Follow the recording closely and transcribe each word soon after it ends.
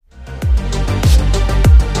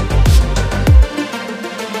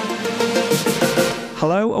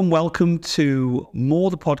and welcome to More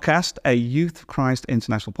the Podcast, a Youth of Christ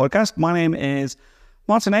International podcast. My name is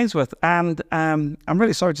Martin Ainsworth, and I'm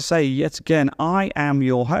really sorry to say, yet again, I am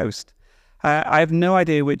your host. I have no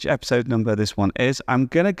idea which episode number this one is. I'm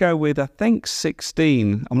going to go with, I think,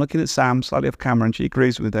 16. I'm looking at Sam, slightly off camera, and she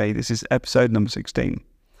agrees with me. This is episode number 16.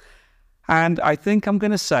 And I think I'm going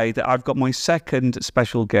to say that I've got my second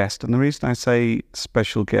special guest. And the reason I say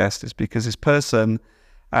special guest is because this person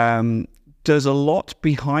does a lot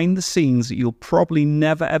behind the scenes that you'll probably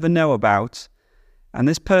never, ever know about. And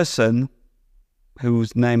this person,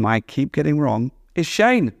 whose name I keep getting wrong, is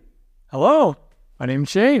Shane. Hello, my name's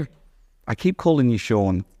Shane. I keep calling you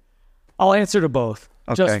Sean. I'll answer to both,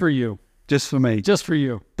 Okay. just for you. Just for me. Just for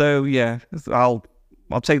you. Though, yeah, I'll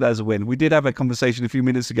take that as a win. We did have a conversation a few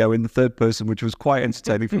minutes ago in the third person, which was quite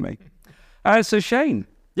entertaining for me. So Shane.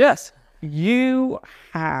 Yes. You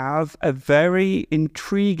have a very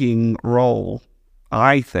intriguing role,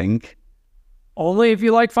 I think. Only if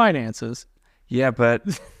you like finances. Yeah, but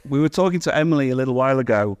we were talking to Emily a little while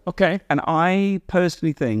ago. Okay. And I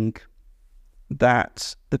personally think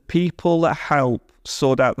that the people that help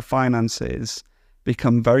sort out the finances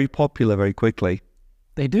become very popular very quickly.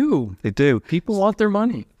 They do. They do. People want their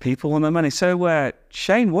money. People want their money. So,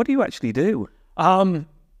 Shane, what do you actually do?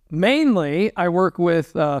 Mainly, I work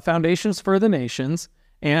with Foundations for the Nations,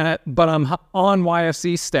 but I'm on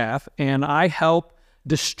YFC staff, and I help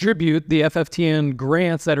distribute the FFTN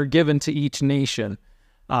grants that are given to each nation.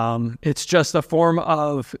 It's just a form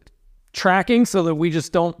of tracking so that we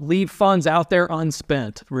just don't leave funds out there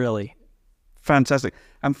unspent, really. Fantastic.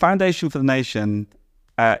 And Foundation for the Nation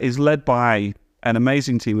is led by an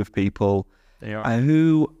amazing team of people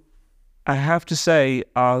who, I have to say,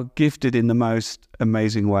 are gifted in the most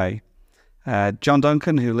amazing way. John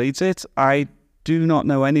Duncan, who leads it, I do not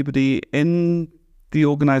know anybody in the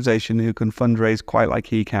organization who can fundraise quite like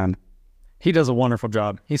he can. He does a wonderful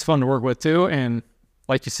job. He's fun to work with too, and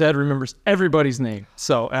like you said, remembers everybody's name.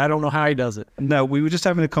 So I don't know how he does it. No, we were just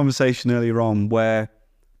having a conversation earlier on where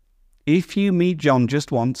if you meet John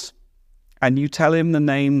just once and you tell him the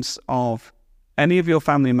names of any of your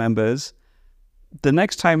family members, the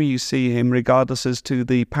next time you see him, regardless as to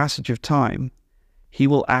the passage of time, he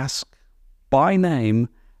will ask by name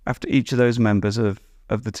after each of those members of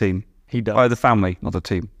the team. He does. Or the family, not the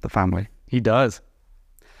team, the family. He does.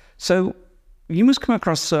 So you must come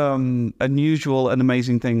across some unusual and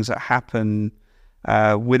amazing things that happen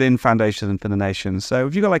within Foundation for the Nations. So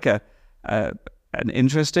have you got like an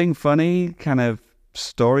interesting, funny kind of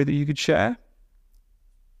story that you could share?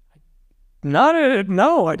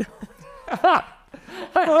 No, I don't.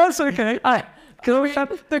 Well, that's okay.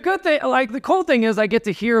 The good thing, like the cool thing is I get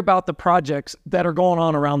to hear about the projects that are going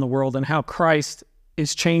on around the world and how Christ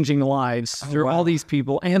is changing lives through all these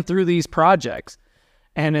people and through these projects.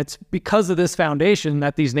 And it's because of this foundation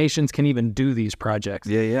that these nations can even do these projects.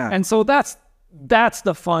 Yeah. And so that's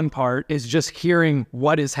the fun part, is just hearing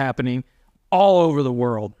what is happening all over the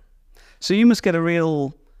world. So you must get a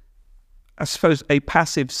real, I suppose, a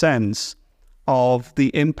passive sense of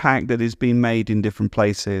the impact that is being made in different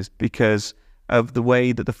places because of the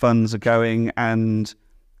way that the funds are going and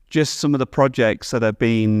just some of the projects that are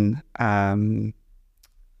being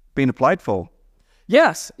applied for.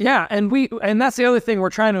 Yes, yeah, and that's the other thing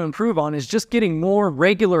we're trying to improve on, is just getting more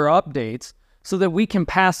regular updates so that we can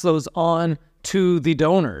pass those on to the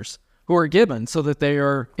donors who are given, so that they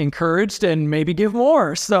are encouraged and maybe give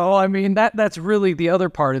more. So I mean that's really the other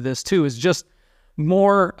part of this too, is just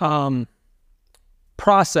more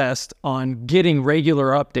processed on getting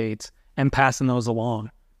regular updates and passing those along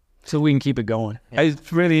so we can keep it going. Yeah.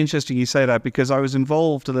 It's really interesting you say that because I was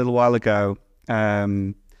involved a little while ago.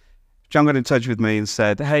 John got in touch with me and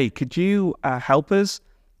said, hey, could you help us?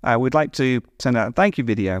 We'd like to send out a thank you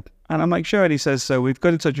video. And I'm like, sure. And he says, so we've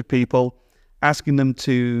got in touch with people, asking them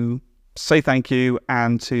to say thank you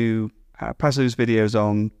and to pass those videos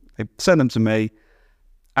on. They send them to me.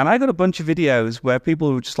 And I got a bunch of videos where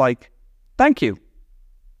people were just like, thank you.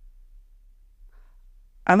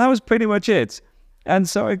 And that was pretty much it. And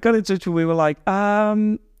so I got in touch with, we were like,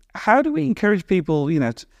 how do we encourage people,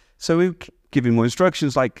 so we giving more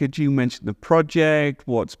instructions, like, could you mention the project,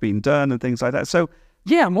 what's been done and things like that. So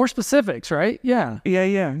yeah, more specifics, right? Yeah.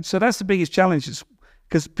 So that's the biggest challenge, is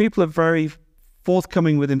because people are very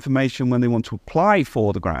forthcoming with information when they want to apply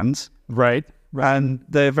for the grants. Right. And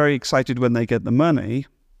they're very excited when they get the money.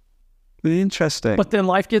 Really interesting. But then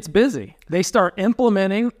life gets busy. They start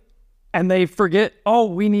implementing and they forget,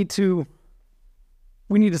 we need to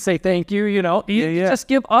say thank you, Just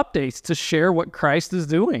give updates to share what Christ is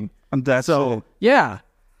doing. And that's so, yeah.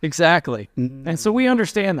 Exactly. And so we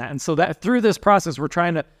understand that. And so that through this process, we're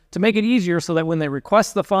trying to make it easier so that when they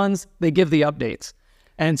request the funds, they give the updates.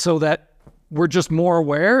 And so that we're just more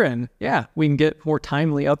aware and we can get more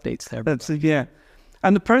timely updates to everybody.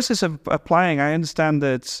 And the process of applying, I understand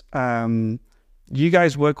that you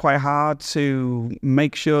guys work quite hard to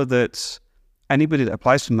make sure that anybody that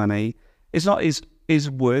applies for money is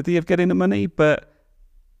worthy of getting the money, but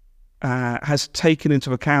has taken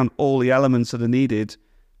into account all the elements that are needed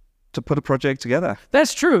to put a project together.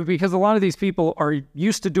 That's true, because a lot of these people are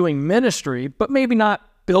used to doing ministry, but maybe not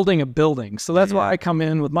building a building. So that's why I come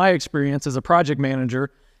in with my experience as a project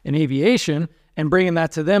manager in aviation and bringing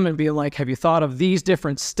that to them and being like, have you thought of these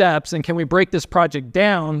different steps? And can we break this project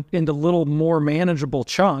down into little more manageable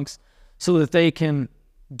chunks so that they can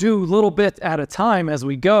do a little bit at a time as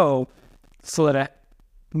we go, so that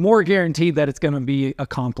more guaranteed that it's going to be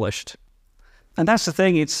accomplished. And that's the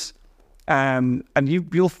thing. It's and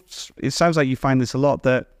it sounds like you find this a lot,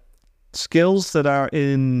 that skills that are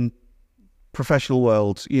in professional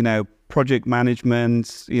world, project management,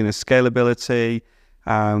 scalability,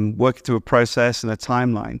 working through a process and a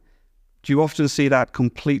timeline. Do you often see that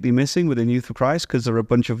completely missing within Youth for Christ because there are a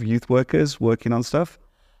bunch of youth workers working on stuff?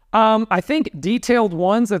 I think detailed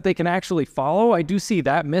ones that they can actually follow, I do see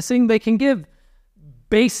that missing. They can give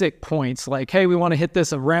basic points like, hey, we want to hit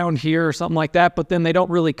this around here or something like that, but then they don't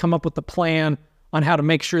really come up with the plan on how to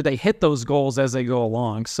make sure they hit those goals as they go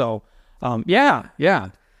along. So,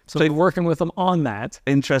 So we're working with them on that.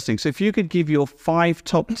 Interesting. So if you could give your 5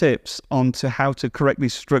 top tips onto how to correctly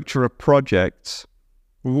structure a project.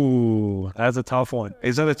 Ooh, that's a tough one.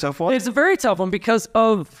 Is that a tough one? It's a very tough one because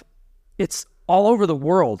it's all over the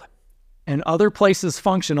world, and other places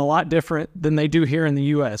function a lot different than they do here in the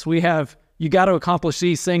U.S. You got to accomplish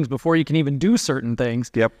these things before you can even do certain things.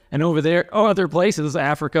 Yep. And over there, other places,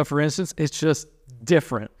 Africa, for instance, it's just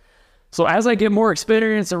different. So as I get more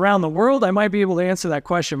experience around the world, I might be able to answer that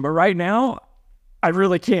question. But right now, I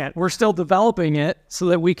really can't. We're still developing it so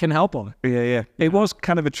that we can help them. Yeah. It was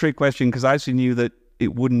kind of a trick question because I actually knew that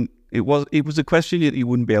it was a question that you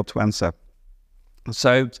wouldn't be able to answer.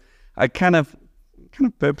 So I kind of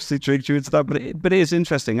purposely tricked you into that, but it is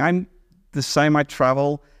interesting. I'm the same. I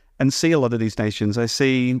travel and see a lot of these nations. I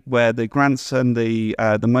see where the grants and the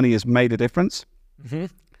money has made a difference. Mm-hmm.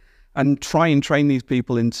 And try and train these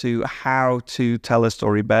people into how to tell a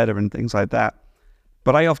story better and things like that.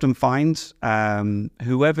 But I often find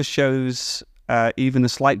whoever shows even a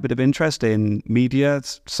slight bit of interest in media,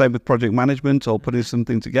 same with project management or putting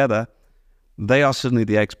something together, they are suddenly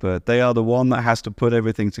the expert. They are the one that has to put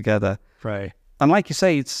everything together. Right. And like you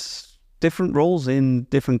say, it's different roles in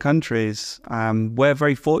different countries. We're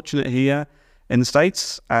very fortunate here in the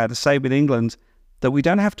States, the same in England, that we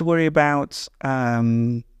don't have to worry about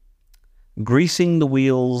greasing the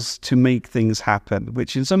wheels to make things happen,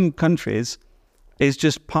 which in some countries is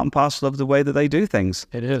just part and parcel of the way that they do things.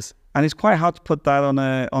 It is. And it's quite hard to put that on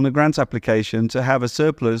a grant application to have a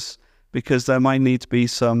surplus, because there might need to be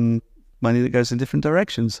some money that goes in different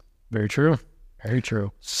directions. Very true. Very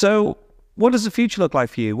true. So what does the future look like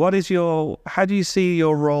for you? How do you see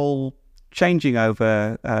your role changing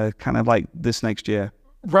over kind of like this next year?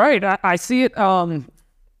 Right. I see it.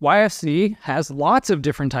 YFC has lots of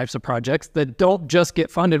different types of projects that don't just get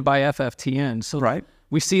funded by FFTN. So right.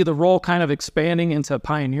 We see the role kind of expanding into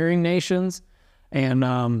pioneering nations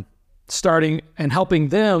and starting and helping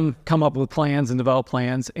them come up with plans and develop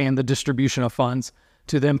plans and the distribution of funds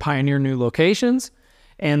to them pioneer new locations,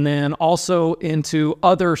 and then also into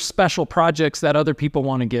other special projects that other people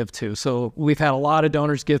want to give to. So we've had a lot of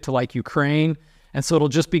donors give to like Ukraine, and so it'll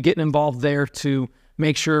just be getting involved there to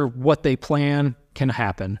make sure what they plan can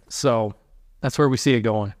happen. So that's where we see it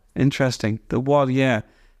going. Interesting.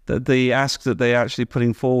 The ask that they're actually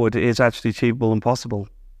putting forward is actually achievable and possible.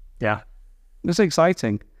 Yeah. It's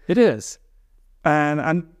exciting. It is.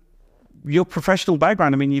 And your professional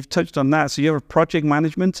background, I mean, you've touched on that. So you're a project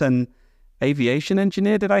management and aviation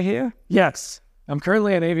engineer, did I hear? Yes. I'm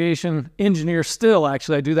currently an aviation engineer still,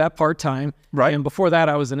 actually. I do that part-time. Right. And before that,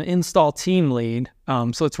 I was an install team lead.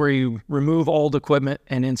 So it's where you remove old equipment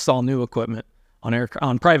and install new equipment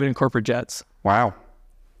on private and corporate jets. Wow.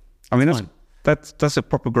 I mean, that's a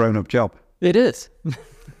proper grown-up job. It is.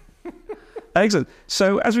 Excellent.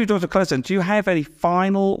 So as we draw to close, do you have any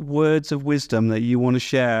final words of wisdom that you want to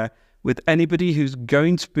share with anybody who's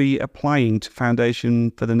going to be applying to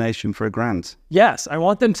Foundation for the Nation for a grant? Yes, I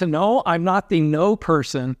want them to know I'm not the no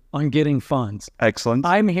person on getting funds. Excellent.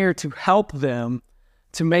 I'm here to help them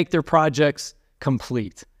to make their projects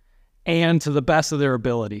complete. and to the best of their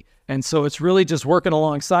ability. And so it's really just working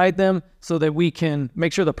alongside them so that we can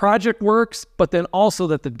make sure the project works, but then also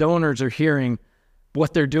that the donors are hearing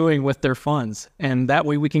what they're doing with their funds. And that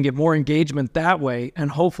way we can get more engagement that way and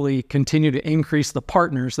hopefully continue to increase the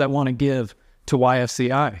partners that want to give to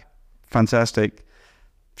YFCI. Fantastic.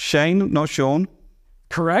 Shane, not Sean.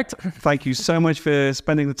 Correct. Thank you so much for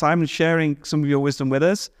spending the time and sharing some of your wisdom with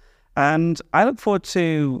us. And I look forward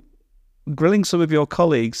to grilling some of your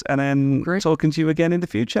colleagues and then talking to you again in the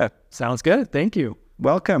future. Sounds good. Thank you.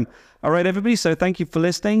 Welcome. All right, everybody. So thank you for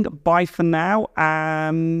listening. Bye for now.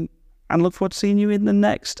 And look forward to seeing you in the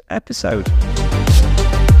next episode.